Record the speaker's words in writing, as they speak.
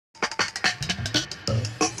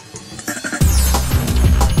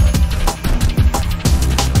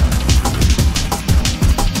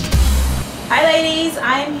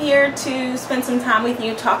here to spend some time with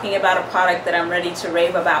you talking about a product that I'm ready to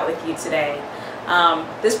rave about with you today.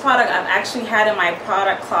 This product I've actually had in my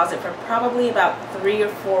product closet for probably about 3 or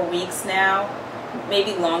 4 weeks now,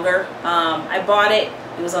 maybe longer. I bought it,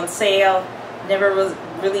 it was on sale, never was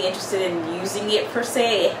really interested in using it per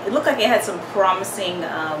se. It looked like it had some promising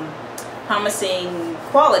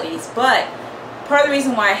qualities, but part of the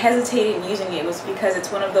reason why I hesitated in using it was because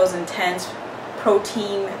it's one of those intense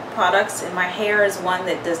protein products, and my hair is one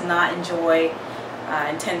that does not enjoy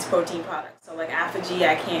intense protein products. So like Apogee,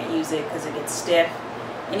 I can't use it because it gets stiff.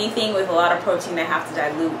 Anything with a lot of protein I have to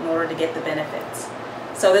dilute in order to get the benefits.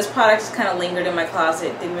 So this product just kind of lingered in my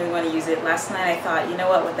closet, didn't really want to use it. Last night I thought, you know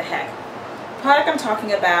what the heck. The product I'm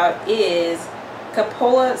talking about is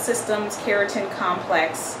Coppola Keratin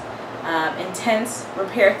Complex Intense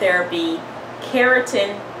Repair Therapy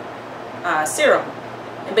Keratin Serum.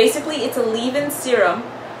 And basically it's a leave-in serum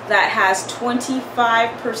that has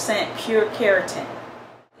 25% pure keratin.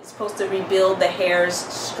 It's supposed to rebuild the hair's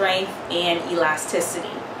strength and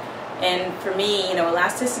elasticity. And for me, you know,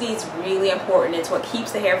 elasticity is really important. It's what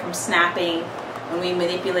keeps the hair from snapping when we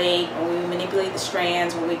manipulate the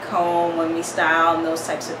strands, when we comb, when we style, and those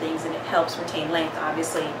types of things. And it helps retain length,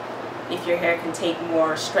 obviously, if your hair can take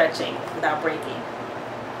more stretching without breaking.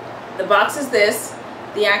 The box is this.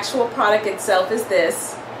 The actual product itself is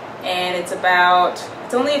this, and it's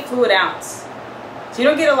only a fluid ounce. So you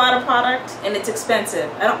don't get a lot of product, and it's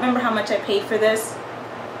expensive. I don't remember how much I paid for this,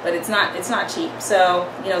 but it's not cheap. So,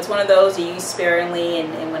 you know, it's one of those you use sparingly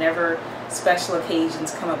and whenever special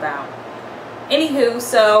occasions come about. Anywho,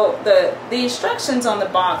 so the instructions on the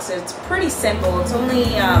box, it's pretty simple. It's only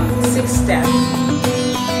 6 steps.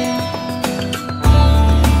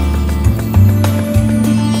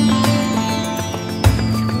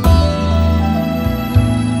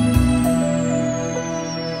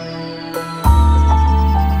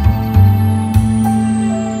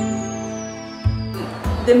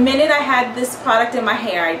 The minute I had this product in my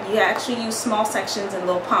hair, you actually use small sections and a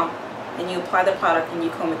little pump, and you apply the product and you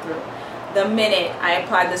comb it through. The minute I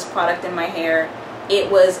applied this product in my hair, it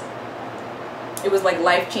was like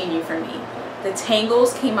life-changing for me. The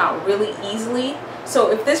tangles came out really easily. So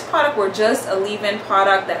if this product were just a leave-in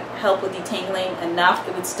product that helped with detangling enough,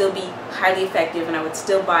 it would still be highly effective, and I would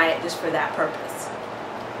still buy it just for that purpose.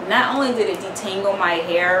 Not only did it detangle my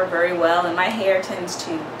hair very well, and my hair tends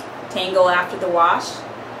to tangle after the wash,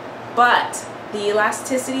 but the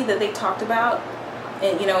elasticity that they talked about,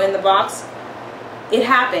 you know, in the box, it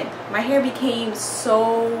happened. My hair became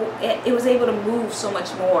it was able to move so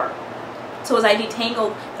much more. So as I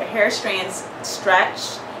detangled, the hair strands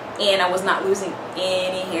stretched, and I was not losing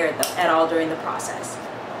any hair at all during the process.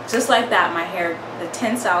 Just like that, my hair, the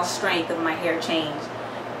tensile strength of my hair changed,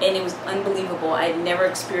 and it was unbelievable. I had never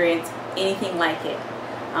experienced anything like it.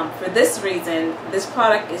 For this reason, this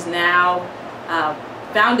product is now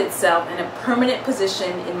found itself in a permanent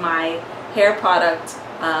position in my hair product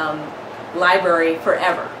library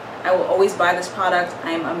forever. I will always buy this product.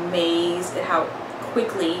 I am amazed at how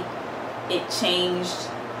quickly it changed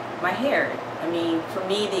my hair. I mean, for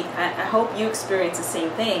me, I hope you experience the same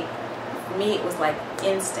thing. For me, it was like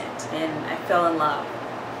instant, and I fell in love.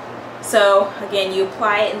 So again, you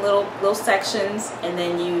apply it in little sections, and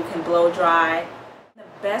then you can blow dry. The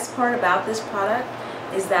best part about this product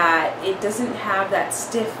is that it doesn't have that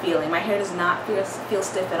stiff feeling. My hair does not feel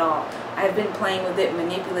stiff at all. I've been playing with it,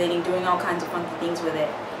 manipulating, doing all kinds of funky things with it,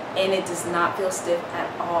 and it does not feel stiff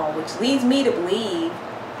at all, which leads me to believe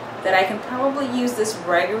that I can probably use this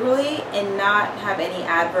regularly and not have any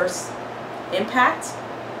adverse impact.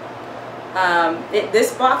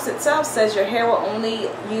 This box itself says your hair will only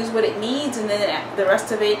use what it needs, and then the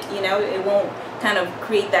rest of it, you know, it won't kind of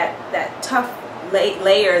create that tough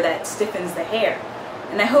layer that stiffens the hair.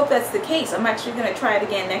 And I hope that's the case. I'm actually going to try it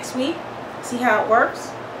again next week, see how it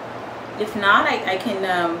works. If not, I can,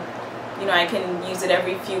 you know, I can use it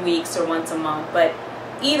every few weeks or once a month. But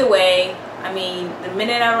either way, I mean, the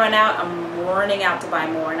minute I run out, I'm running out to buy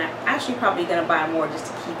more, and I'm actually probably going to buy more just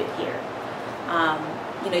to keep it here.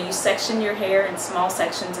 You know, you section your hair in small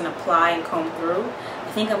sections and apply and comb through.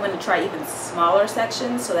 I think I'm going to try even smaller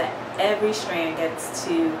sections so that every strand gets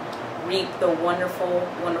to reap the wonderful,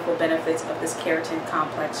 wonderful benefits of this keratin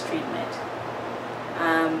complex treatment.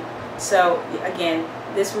 So again,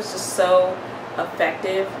 this was just so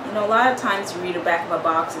effective. You know, a lot of times you read the back of a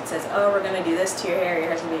box, it says, oh, we're going to do this to your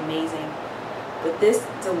hair's going to be amazing. But this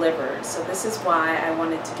delivers. So this is why I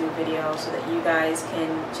wanted to do a video, so that you guys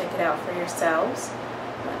can check it out for yourselves.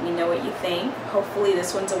 Let me know what you think. Hopefully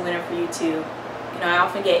this one's a winner for you too. You know, I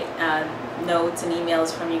often get notes and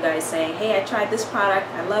emails from you guys saying, hey, I tried this product,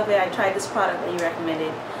 I love it, I tried this product that you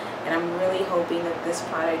recommended. and I'm really hoping that this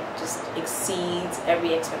product just exceeds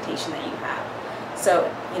every expectation that you have.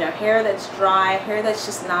 So, you know, hair that's dry, hair that's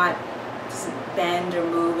just not, doesn't bend or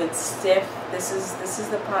move, it's stiff, this is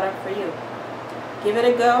the product for you. Give it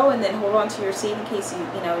a go, and then hold on to your seat in case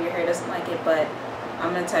you know your hair doesn't like it. But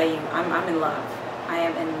I'm gonna tell you, I'm in love. I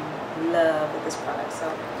am in love with this product.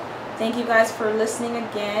 So thank you guys for listening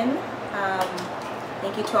again.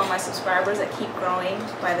 Thank you to all my subscribers that keep growing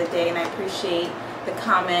by the day, and I appreciate the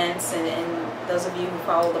comments and those of you who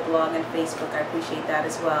follow the blog and Facebook. I appreciate that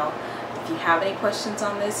as well. If you have any questions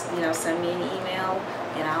on this, you know, send me an email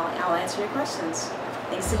and I'll answer your questions.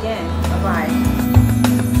 Thanks again. Bye bye.